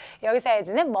atmosphere, 여기서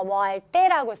as는 뭐뭐 할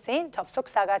때라고 쓰인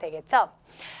접속사가 되겠죠.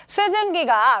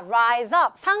 수증기가 rise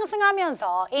up,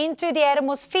 상승하면서 into the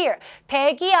atmosphere,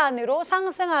 대기 안으로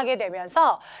상승하게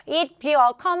되면서 it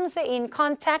comes in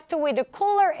contact with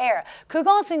cooler air.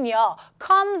 그것은요,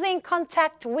 comes in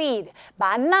contact with,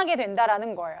 만나게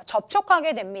된다라는 거예요.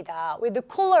 접촉하게 됩니다. with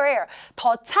cooler air,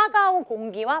 더 차가운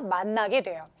공기와 만나게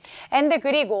돼요. And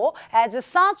그리고 as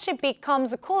such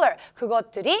becomes cooler,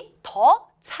 그것들이 더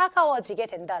차가워지게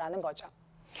된다라는 거죠.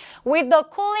 With the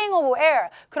cooling of air,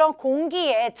 그런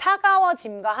공기의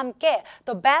차가워짐과 함께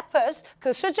the vapors,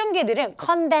 그 수증기들은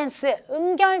condense,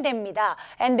 응결됩니다.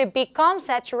 And become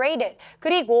saturated,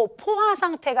 그리고 포화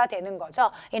상태가 되는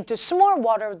거죠. Into small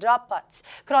water droplets,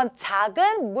 그런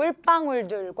작은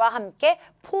물방울들과 함께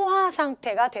포화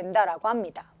상태가 된다라고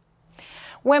합니다.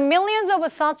 When millions of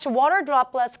such water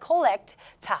droplets collect,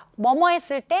 자, 뭐뭐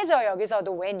했을 때죠,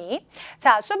 여기서도 when이.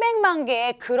 자, 수백만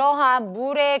개의 그러한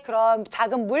물의 그런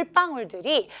작은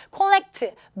물방울들이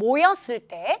collect, 모였을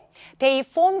때 they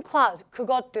form clouds,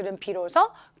 그것들은 비로소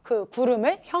그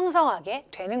구름을 형성하게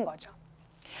되는 거죠.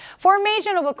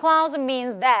 Formation of clouds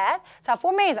means that, 자,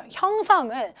 formation,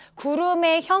 형성은,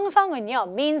 구름의 형성은요,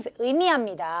 means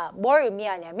의미합니다. 뭘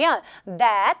의미하냐면,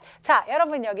 that, 자,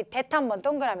 여러분 여기 that 한번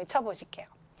동그라미 쳐보실게요.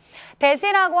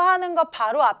 that이라고 하는 거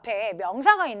바로 앞에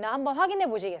명사가 있나 한번 확인해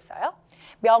보시겠어요?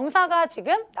 명사가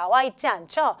지금 나와 있지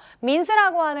않죠?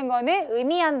 means라고 하는 거는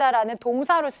의미한다라는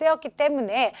동사로 쓰였기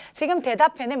때문에 지금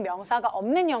대답에는 명사가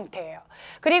없는 형태예요.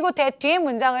 그리고 that 뒤에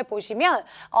문장을 보시면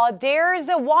there's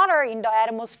water in the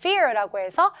atmosphere 라고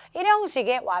해서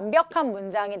일형식의 완벽한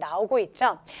문장이 나오고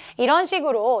있죠. 이런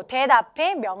식으로 that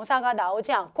앞에 명사가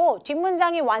나오지 않고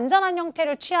뒷문장이 완전한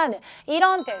형태를 취하는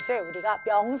이런 that을 우리가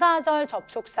명사절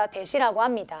접속사 that이라고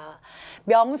합니다.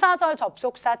 명사절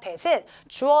접속사 that은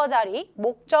주어 자리,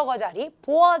 목적어 자리,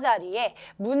 보어 자리에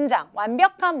문장,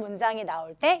 완벽한 문장이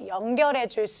나올 때 연결해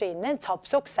줄 수 있는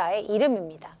접속사의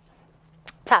이름입니다.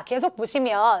 자, 계속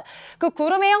보시면 그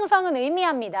구름의 형성은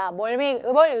의미합니다. 뭘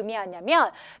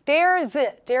의미하냐면 there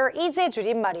is의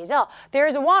줄임말이죠.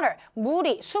 There's water,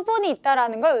 물이, 수분이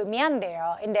있다라는 걸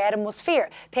의미한대요. In the atmosphere,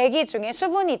 대기 중에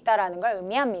수분이 있다라는 걸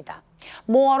의미합니다.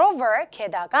 Moreover,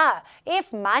 게다가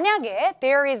if 만약에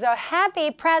there is a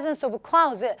heavy presence of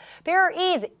clouds, there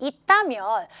is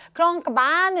있다면 그러니까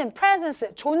많은 presence,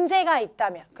 존재가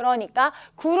있다면 그러니까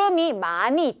구름이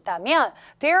많이 있다면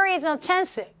there is a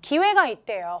chance, 기회가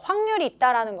있대요. 확률이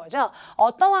있다라는 거죠.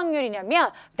 어떤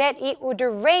확률이냐면 that it would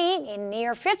rain in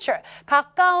near future,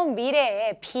 가까운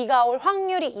미래에 비가 올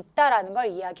확률이 있다라는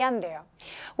걸 이야기한대요.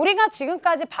 우리가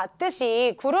지금까지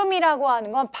봤듯이 구름이라고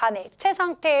하는 건 반액체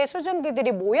상태의 수준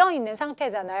수증기들이 모여 있는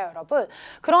상태잖아요, 여러분.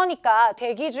 그러니까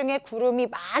대기 중에 구름이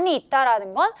많이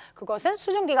있다라는 건 그것은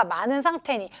수증기가 많은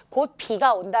상태니 곧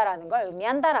비가 온다라는 걸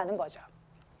의미한다라는 거죠.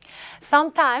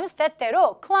 Sometimes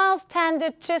때때로 clouds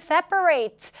tend to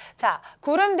separate. 자,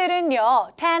 구름들은요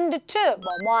tend to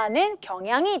뭐뭐하는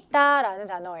경향이 있다라는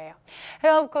단어예요.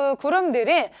 그래서 그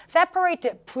구름들은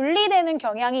separate 분리되는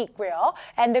경향이 있고요.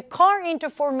 And curl into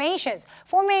formations.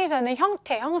 formation은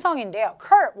형태, 형성인데요.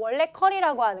 curl 원래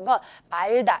curl이라고 하는 건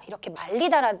말다, 이렇게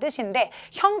말리다라는 뜻인데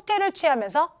형태를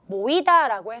취하면서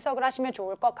모이다라고 해석을 하시면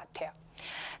좋을 것 같아요.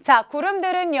 자,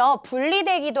 구름들은요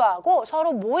분리되기도 하고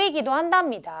서로 모이기도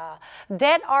한답니다.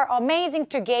 That are amazing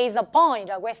to gaze upon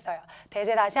이라고 했어요.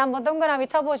 대제 다시 한번 동그라미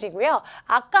쳐보시고요.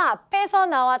 아까 앞에서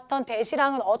나왔던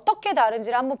that이랑은 어떻게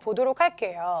다른지를 한번 보도록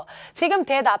할게요. 지금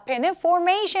that 앞에는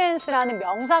formations라는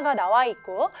명사가 나와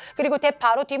있고 그리고 that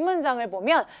바로 뒷문장을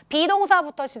보면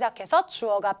비동사부터 시작해서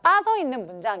주어가 빠져 있는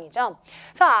문장이죠.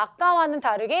 그래서 아까와는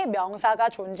다르게 명사가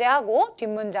존재하고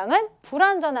뒷문장은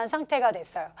불완전한 상태가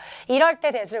됐어요. 이럴 때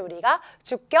that을 우리가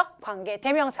주격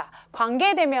관계대명사,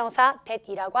 관계대명사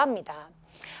that이라고 합니다.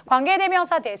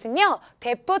 관계대명사 that은요,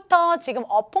 that부터 지금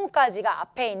upon까지가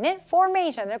앞에 있는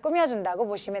formation을 꾸며준다고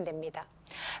보시면 됩니다.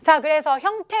 자, 그래서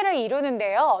형태를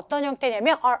이루는데요. 어떤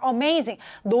형태냐면 are amazing,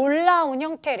 놀라운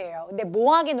형태래요. 근데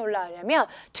뭐하기 놀라우냐면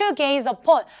to gaze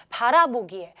upon,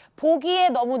 바라보기에, 보기에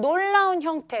너무 놀라운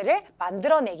형태를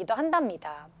만들어내기도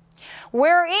한답니다.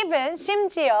 Where even,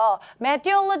 심지어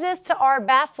meteorologists are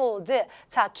baffled.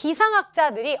 자,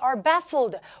 기상학자들이 are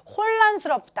baffled,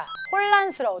 혼란스럽다,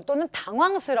 혼란스러운 또는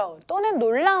당황스러운 또는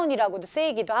놀라운이라고도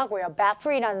쓰이기도 하고요.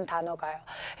 baffle이라는 단어가요.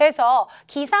 그래서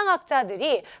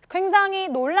기상학자들이 굉장히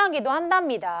놀라기도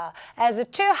한답니다. As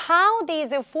to how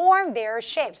these form their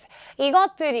shapes.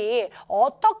 이것들이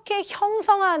어떻게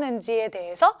형성하는지에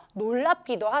대해서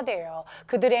놀랍기도 하대요.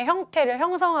 그들의 형태를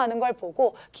형성하는 걸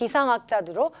보고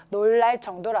기상학자들로 놀랄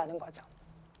정도라는 거죠.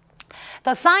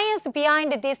 The science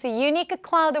behind this unique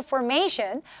cloud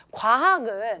formation,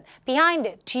 과학은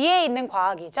behind, 뒤에 있는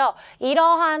과학이죠.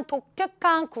 이러한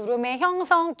독특한 구름의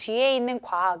형성 뒤에 있는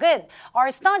과학은 are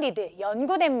studied,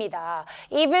 연구됩니다.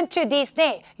 Even to this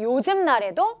day, 요즘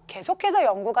날에도 계속해서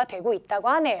연구가 되고 있다고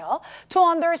하네요. To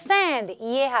understand,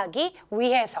 이해하기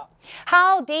위해서.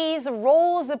 How these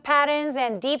rows, patterns,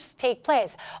 and dips take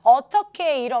place.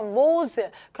 어떻게 이런 rows,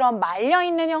 그런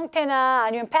말려있는 형태나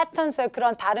아니면 patterns,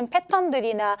 그런 다른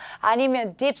패턴들이나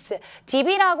아니면 dips,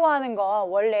 딥이라고 하는 거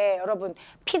원래 여러분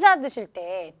피자 드실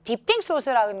때 디핑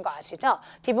소스라는 거 아시죠?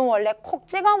 딥은 원래 콕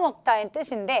찍어 먹다인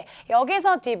뜻인데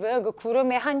여기서 딥은 그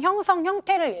구름의 한 형성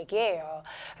형태를 얘기해요.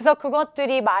 그래서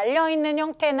그것들이 말려있는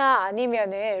형태나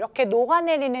아니면은 이렇게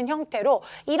녹아내리는 형태로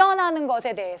일어나는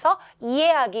것에 대해서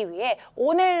이해하기 위해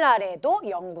오늘날에도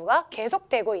연구가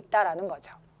계속되고 있다라는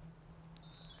거죠.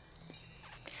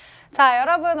 자,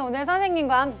 여러분 오늘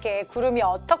선생님과 함께 구름이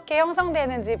어떻게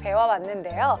형성되는지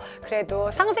배워봤는데요. 그래도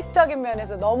상식적인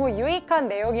면에서 너무 유익한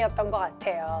내용이었던 것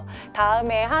같아요.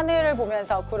 다음에 하늘을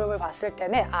보면서 구름을 봤을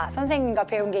때는 아, 선생님과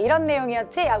배운 게 이런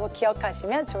내용이었지? 하고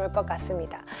기억하시면 좋을 것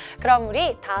같습니다. 그럼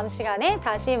우리 다음 시간에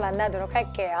다시 만나도록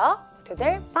할게요.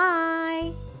 모두들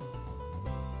바이!